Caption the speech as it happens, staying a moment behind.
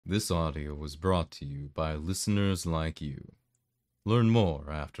This audio was brought to you by listeners like you. Learn more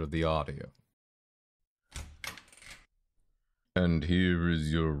after the audio. And here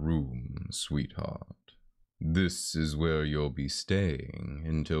is your room, sweetheart. This is where you'll be staying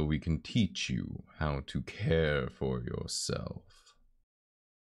until we can teach you how to care for yourself.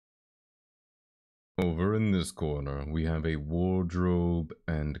 Over in this corner, we have a wardrobe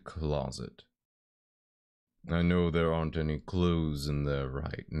and closet. I know there aren't any clothes in there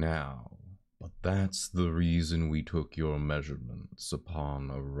right now, but that's the reason we took your measurements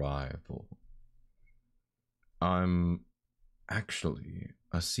upon arrival. I'm actually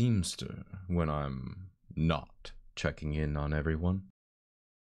a seamster when I'm not checking in on everyone.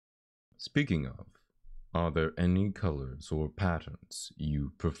 Speaking of, are there any colors or patterns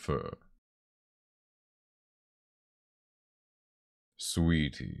you prefer?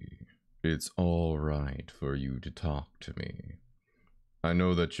 Sweetie, it's all right for you to talk to me. I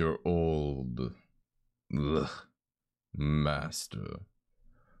know that your old master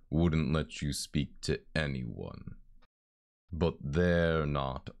wouldn't let you speak to anyone, but they're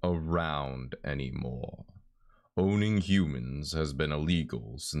not around anymore. Owning humans has been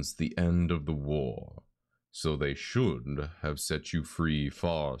illegal since the end of the war, so they should have set you free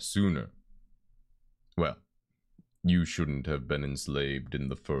far sooner. Well, you shouldn't have been enslaved in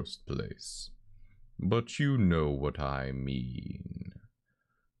the first place. But you know what I mean.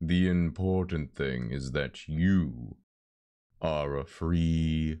 The important thing is that you are a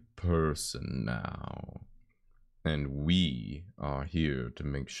free person now. And we are here to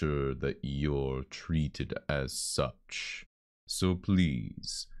make sure that you're treated as such. So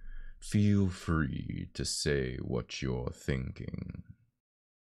please, feel free to say what you're thinking.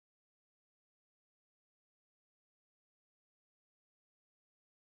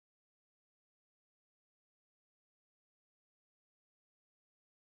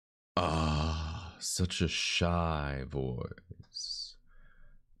 Ah, such a shy voice.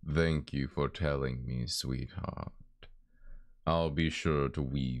 Thank you for telling me, sweetheart. I'll be sure to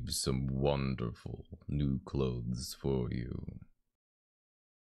weave some wonderful new clothes for you.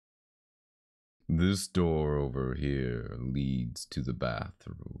 This door over here leads to the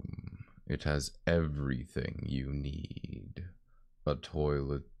bathroom. It has everything you need. A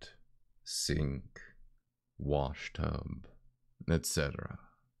toilet, sink, wash tub, etc.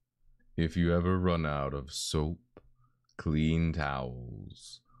 If you ever run out of soap, clean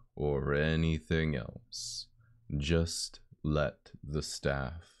towels, or anything else, just let the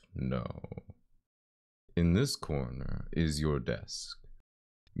staff know. In this corner is your desk.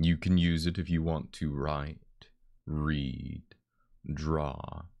 You can use it if you want to write, read,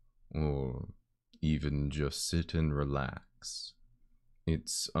 draw, or even just sit and relax.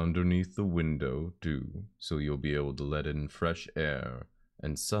 It's underneath the window too, so you'll be able to let in fresh air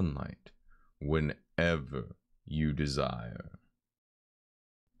and sunlight whenever you desire.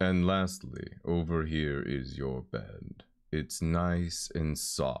 And lastly, over here is your bed. It's nice and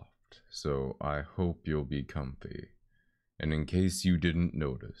soft, so I hope you'll be comfy. And in case you didn't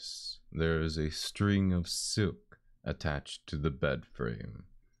notice, there is a string of silk attached to the bed frame.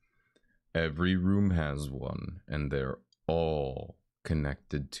 Every room has one, and they're all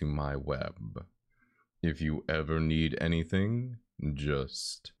connected to my web. If you ever need anything,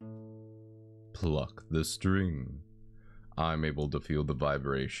 just pluck the string. I'm able to feel the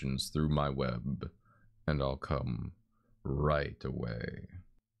vibrations through my web, and I'll come right away.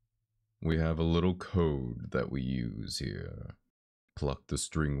 We have a little code that we use here. Pluck the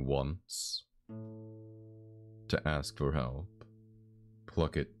string once to ask for help.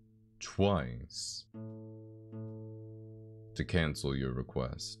 Pluck it twice to cancel your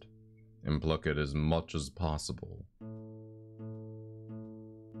request. And pluck it as much as possible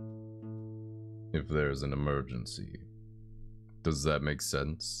if there's an emergency. Does that make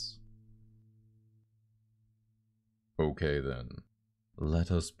sense? Okay then,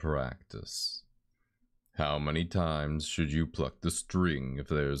 let us practice. How many times should you pluck the string if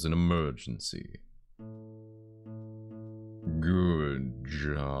there's an emergency? Good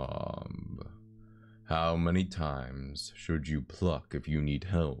job. How many times should you pluck if you need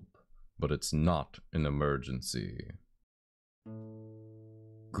help, but it's not an emergency?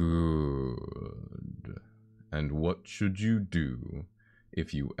 Good. And what should you do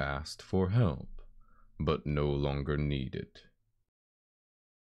if you asked for help, but no longer need it?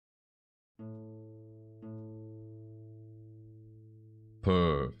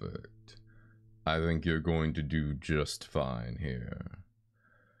 Perfect. I think you're going to do just fine here.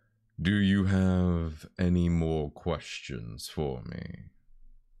 Do you have any more questions for me?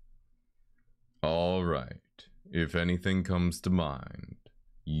 All right. If anything comes to mind,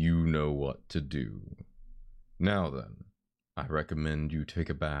 you know what to do. Now then, I recommend you take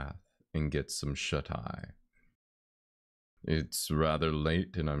a bath and get some shut-eye. It's rather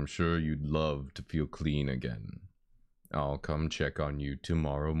late and I'm sure you'd love to feel clean again. I'll come check on you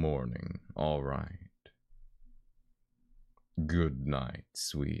tomorrow morning, all right? Good night,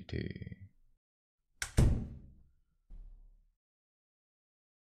 sweetie.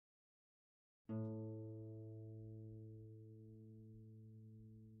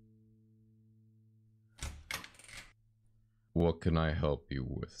 What can I help you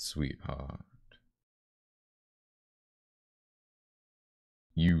with, sweetheart?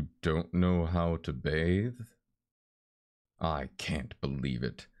 You don't know how to bathe? I can't believe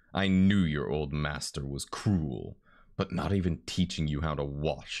it. I knew your old master was cruel, but not even teaching you how to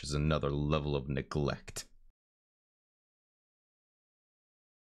wash is another level of neglect.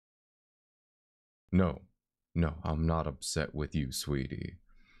 No, I'm not upset with you, sweetie.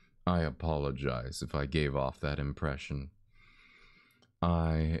 I apologize if I gave off that impression.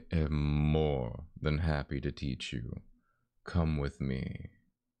 I am more than happy to teach you. Come with me.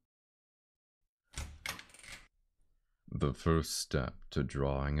 The first step to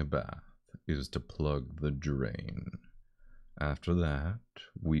drawing a bath is to plug the drain. After that,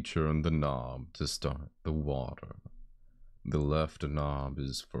 we turn the knob to start the water. The left knob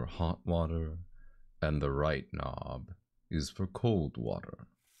is for hot water, and the right knob is for cold water.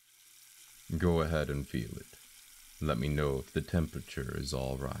 Go ahead and feel it. Let me know if the temperature is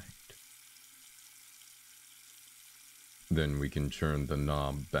all right. Then we can turn the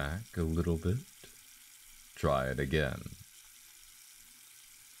knob back a little bit. Try it again.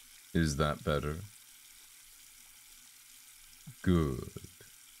 Is that better? Good.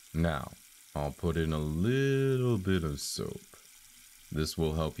 Now, I'll put in a little bit of soap. This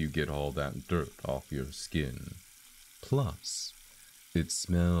will help you get all that dirt off your skin. Plus, it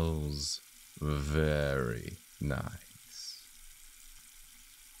smells very nice.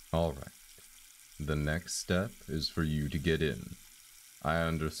 Alright, the next step is for you to get in. I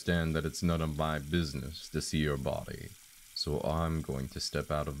understand that it's none of my business to see your body, so I'm going to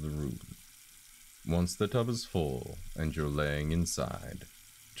step out of the room. Once the tub is full and you're laying inside,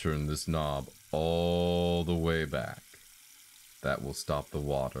 turn this knob all the way back. That will stop the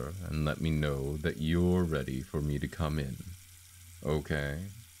water and let me know that you're ready for me to come in. Okay?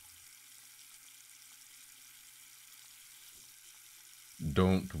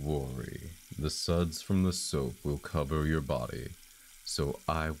 Don't worry, the suds from the soap will cover your body, so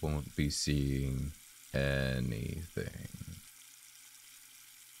I won't be seeing anything.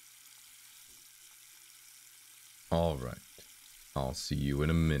 Alright, I'll see you in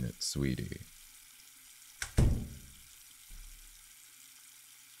a minute, sweetie.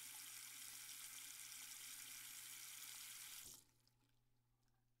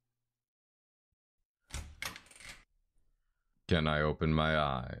 Can I open my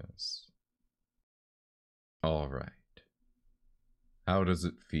eyes? Alright. How does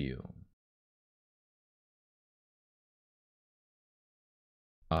it feel?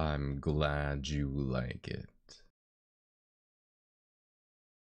 I'm glad you like it.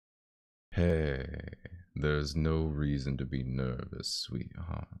 Hey, there's no reason to be nervous,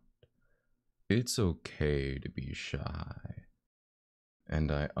 sweetheart. It's okay to be shy.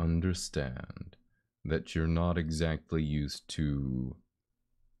 And I understand that you're not exactly used to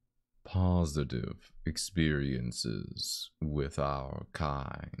positive experiences with our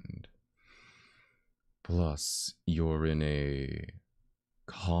kind. Plus, you're in a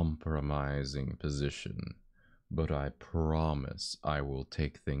compromising position, but I promise I will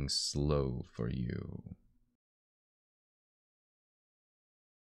take things slow for you.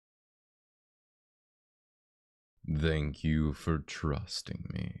 Thank you for trusting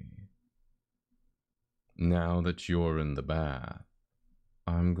me. Now that you're in the bath,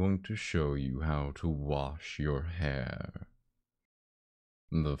 I'm going to show you how to wash your hair.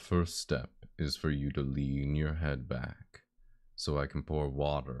 The first step is for you to lean your head back so I can pour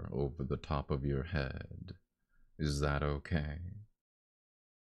water over the top of your head. Is that okay?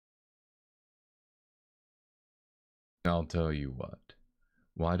 I'll tell you what.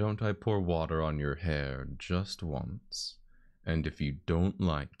 Why don't I pour water on your hair just once? And if you don't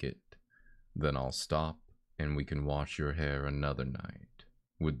like it, then I'll stop and we can wash your hair another night.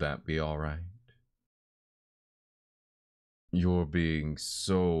 Would that be alright? You're being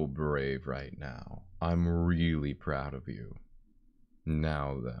so brave right now. I'm really proud of you.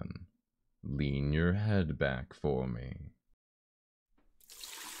 Now then, lean your head back for me.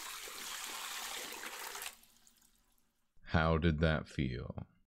 How did that feel?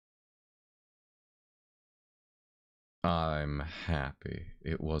 I'm happy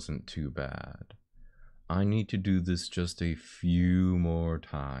it wasn't too bad. I need to do this just a few more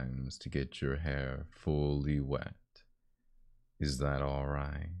times to get your hair fully wet. Is that all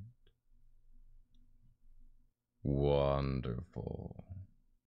right? Wonderful.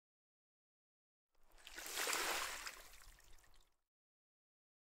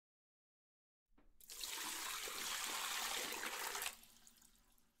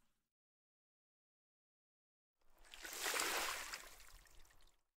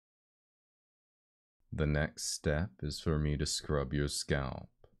 The next step is for me to scrub your scalp.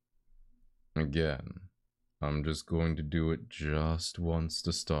 Again, I'm just going to do it just once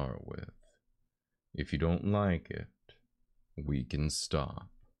to start with. If you don't like it, we can stop.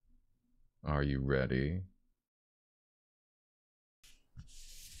 Are you ready?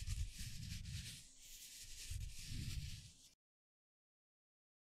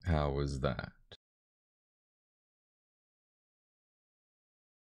 How was that?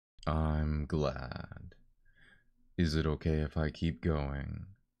 I'm glad. Is it okay if I keep going?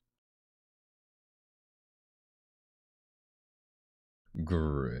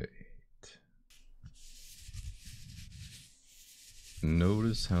 Great.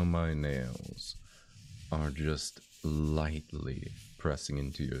 Notice how my nails are just lightly pressing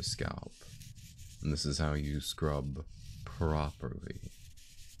into your scalp. And this is how you scrub properly.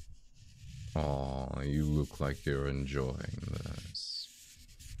 Aw, you look like you're enjoying this.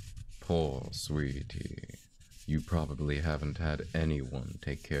 Poor sweetie. You probably haven't had anyone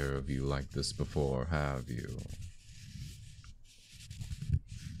take care of you like this before, have you?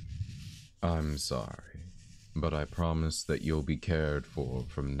 I'm sorry, but I promise that you'll be cared for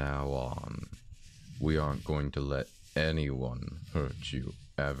from now on. We aren't going to let anyone hurt you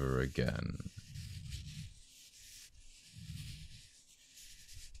ever again.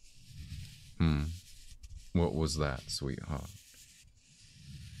 What was that, sweetheart?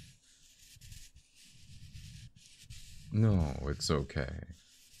 No, it's okay.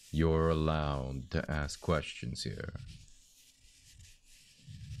 You're allowed to ask questions here.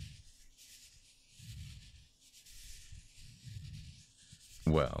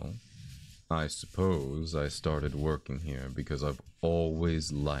 Well, I suppose I started working here because I've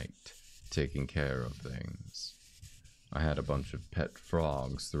always liked taking care of things. I had a bunch of pet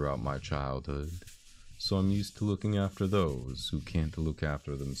frogs throughout my childhood, so I'm used to looking after those who can't look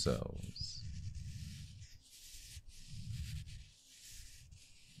after themselves.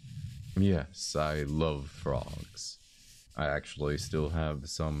 Yes, I love frogs. I actually still have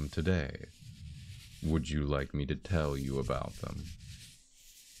some today. Would you like me to tell you about them?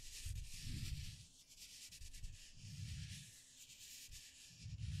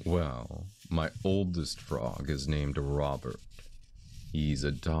 Well, my oldest frog is named Robert. He's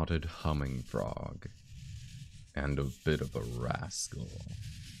a dotted humming frog, and a bit of a rascal.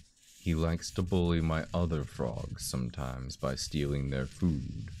 He likes to bully my other frogs sometimes by stealing their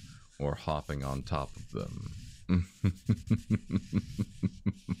food or hopping on top of them.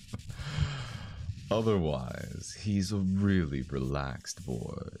 Otherwise, he's a really relaxed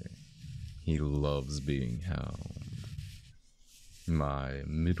boy. He loves being held. My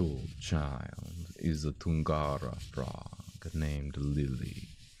middle child is a Tungara frog named Lily.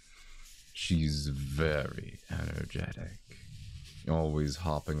 She's very energetic, always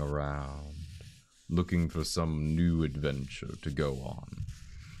hopping around, looking for some new adventure to go on.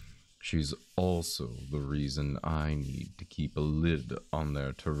 She's also the reason I need to keep a lid on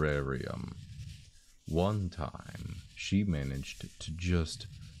their terrarium. One time, she managed to just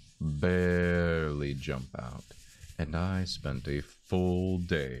barely jump out, and I spent a full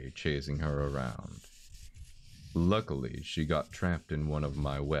day chasing her around. Luckily, she got trapped in one of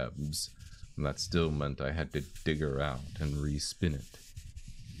my webs. That still meant I had to dig her out and respin it.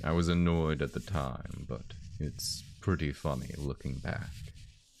 I was annoyed at the time, but it's pretty funny looking back.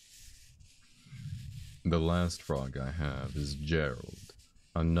 The last frog I have is Gerald,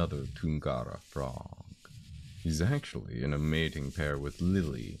 another Tungara frog. He's actually in a mating pair with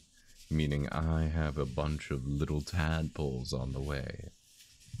Lily, meaning I have a bunch of little tadpoles on the way.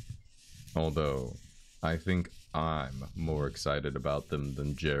 Although, I think I'm more excited about them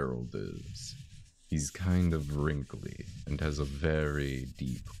than Gerald is. He's kind of wrinkly and has a very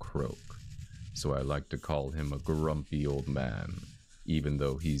deep croak, so I like to call him a grumpy old man, even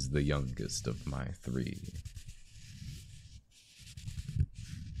though he's the youngest of my three.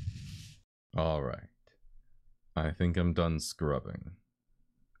 Alright, I think I'm done scrubbing.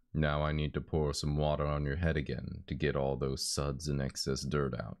 Now I need to pour some water on your head again to get all those suds and excess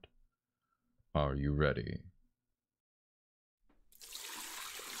dirt out. Are you ready?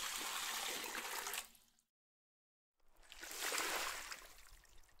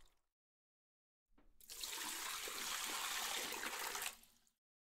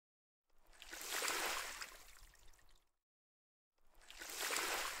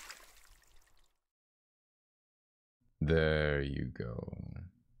 There you go.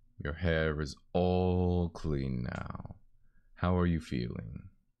 Your hair is all clean now. How are you feeling?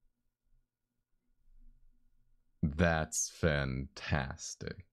 That's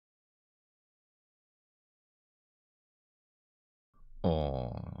fantastic.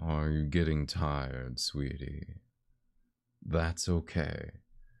 Oh, are you getting tired, sweetie? That's okay.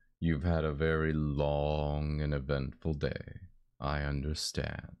 You've had a very long and eventful day. I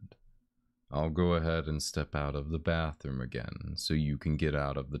understand. I'll go ahead and step out of the bathroom again so you can get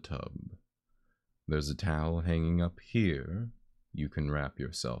out of the tub. There's a towel hanging up here you can wrap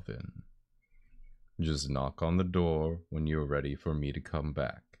yourself in. Just knock on the door when you're ready for me to come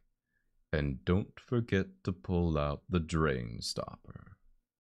back. And don't forget to pull out the drain stopper.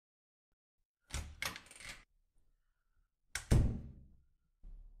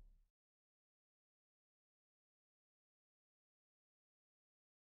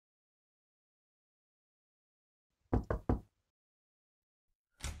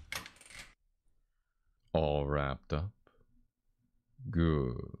 All wrapped up?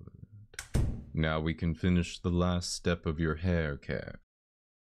 Good. Now we can finish the last step of your hair care.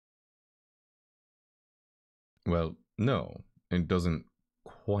 Well, no, it doesn't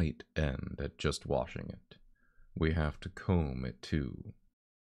quite end at just washing it. We have to comb it too.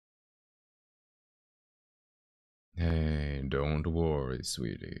 Hey, don't worry,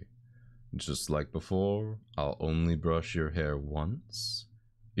 sweetie. Just like before, I'll only brush your hair once.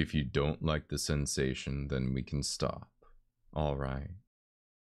 If you don't like the sensation, then we can stop. All right?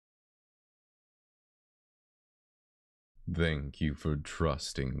 Thank you for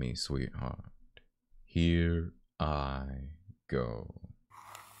trusting me, sweetheart. Here I go.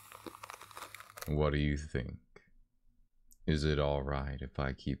 What do you think? Is it all right if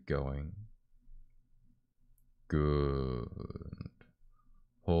I keep going? Good.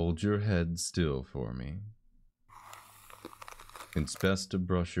 Hold your head still for me. It's best to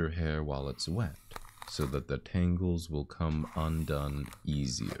brush your hair while it's wet, so that the tangles will come undone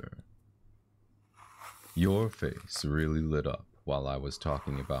easier. Your face really lit up while I was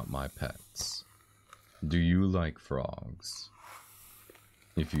talking about my pets. Do you like frogs?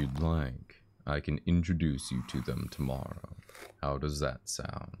 If you'd like, I can introduce you to them tomorrow. How does that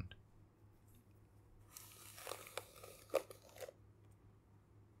sound?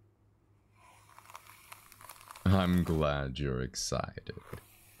 I'm glad you're excited.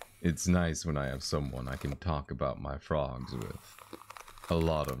 It's nice when I have someone I can talk about my frogs with. A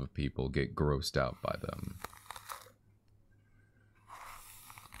lot of people get grossed out by them.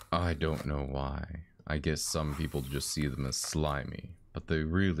 I don't know why. I guess some people just see them as slimy, but they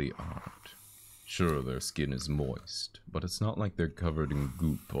really aren't. Sure, their skin is moist, but it's not like they're covered in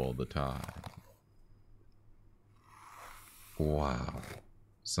goop all the time. Wow.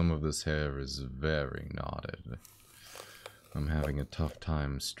 Some of this hair is very knotted. I'm having a tough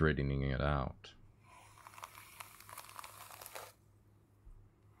time straightening it out.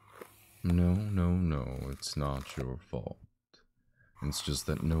 No, it's not your fault. It's just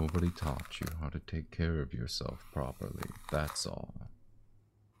that nobody taught you how to take care of yourself properly, that's all.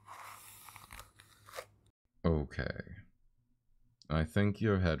 Okay. I think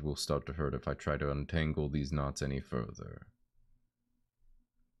your head will start to hurt if I try to untangle these knots any further.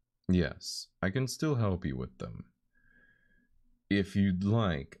 Yes, I can still help you with them. If you'd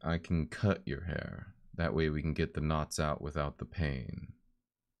like, I can cut your hair. That way we can get the knots out without the pain.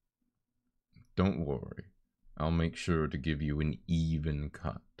 Don't worry. I'll make sure to give you an even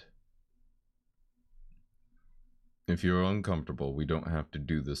cut. If you're uncomfortable, we don't have to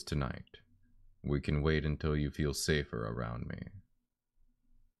do this tonight. We can wait until you feel safer around me.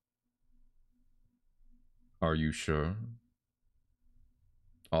 Are you sure?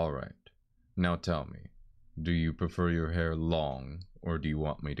 Alright. Now tell me, do you prefer your hair long, or do you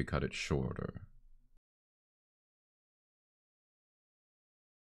want me to cut it shorter?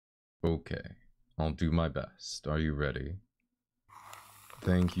 Okay, I'll do my best. Are you ready?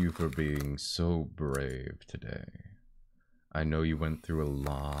 Thank you for being so brave today. I know you went through a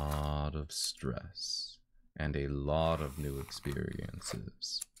lot of stress and a lot of new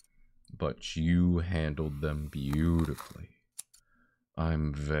experiences, but you handled them beautifully.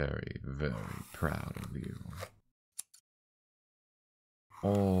 I'm very, very proud of you.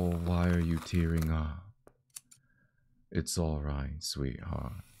 Oh, why are you tearing up? It's all right,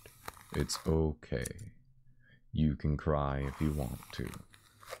 sweetheart. It's okay. You can cry if you want to.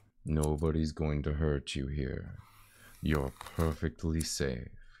 Nobody's going to hurt you here. You're perfectly safe.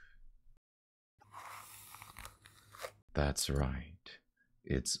 That's right.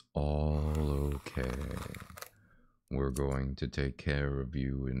 It's all okay. We're going to take care of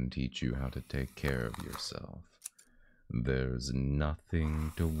you and teach you how to take care of yourself. There's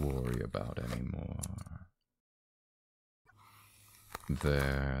nothing to worry about anymore.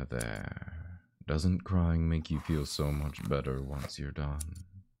 There. Doesn't crying make you feel so much better once you're done?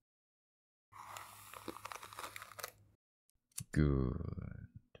 Good.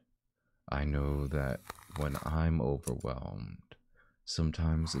 I know that when I'm overwhelmed,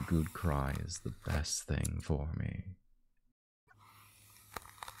 sometimes a good cry is the best thing for me.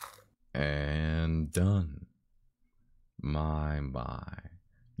 And done. My,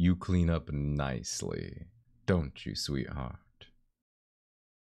 you clean up nicely, don't you, sweetheart?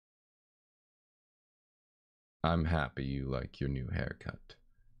 I'm happy you like your new haircut.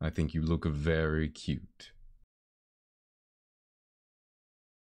 I think you look very cute.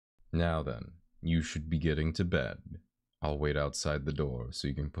 Now then, you should be getting to bed. I'll wait outside the door so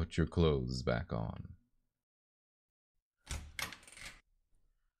you can put your clothes back on.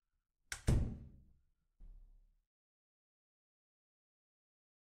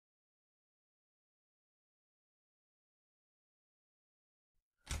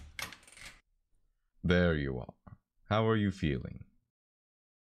 There you are. How are you feeling?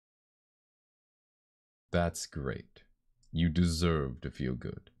 That's great. You deserve to feel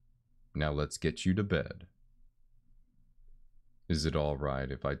good. Now let's get you to bed. Is it all right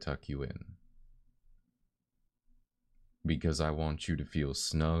if I tuck you in? Because I want you to feel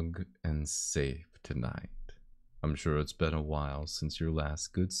snug and safe tonight. I'm sure it's been a while since your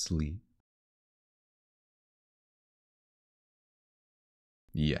last good sleep.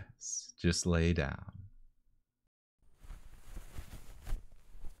 Yes, just lay down.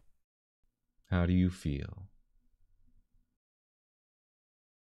 How do you feel?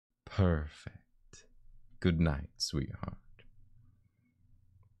 Perfect. Good night, sweetheart.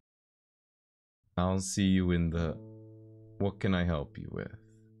 I'll see you in the... What can I help you with?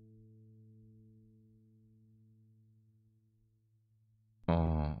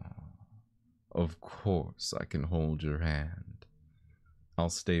 Oh, of course I can hold your hand. I'll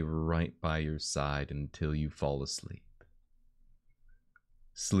stay right by your side until you fall asleep.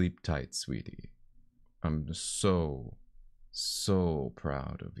 Sleep tight, sweetie. I'm so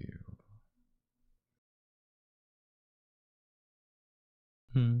proud of you.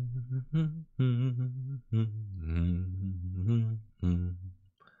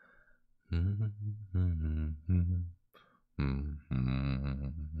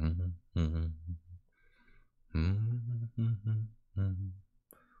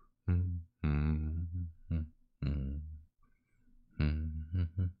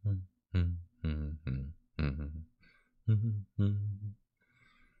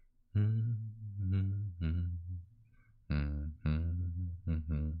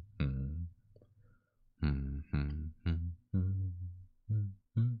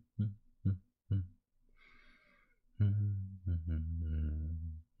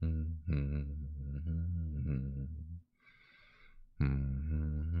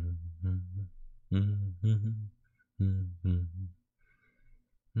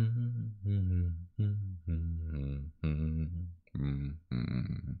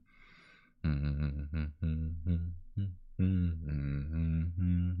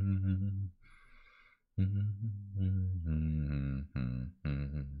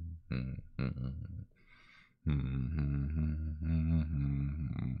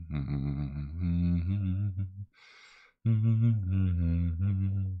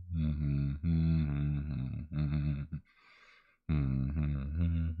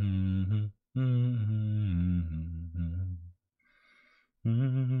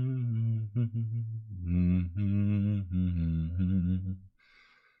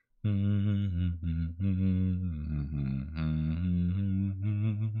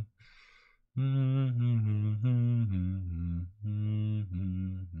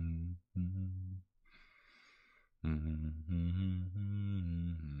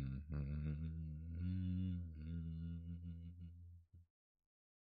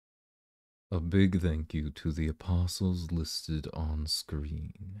 A big thank you to the apostles listed on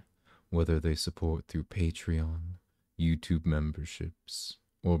screen, whether they support through Patreon, YouTube memberships,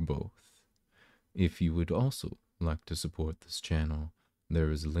 or both. If you would also like to support this channel, there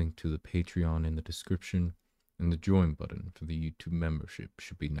is a link to the Patreon in the description, and the join button for the YouTube membership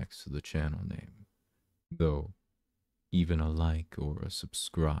should be next to the channel name. Though, even a like or a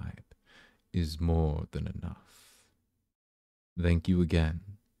subscribe is more than enough. Thank you again,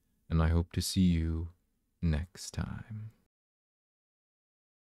 and I hope to see you next time.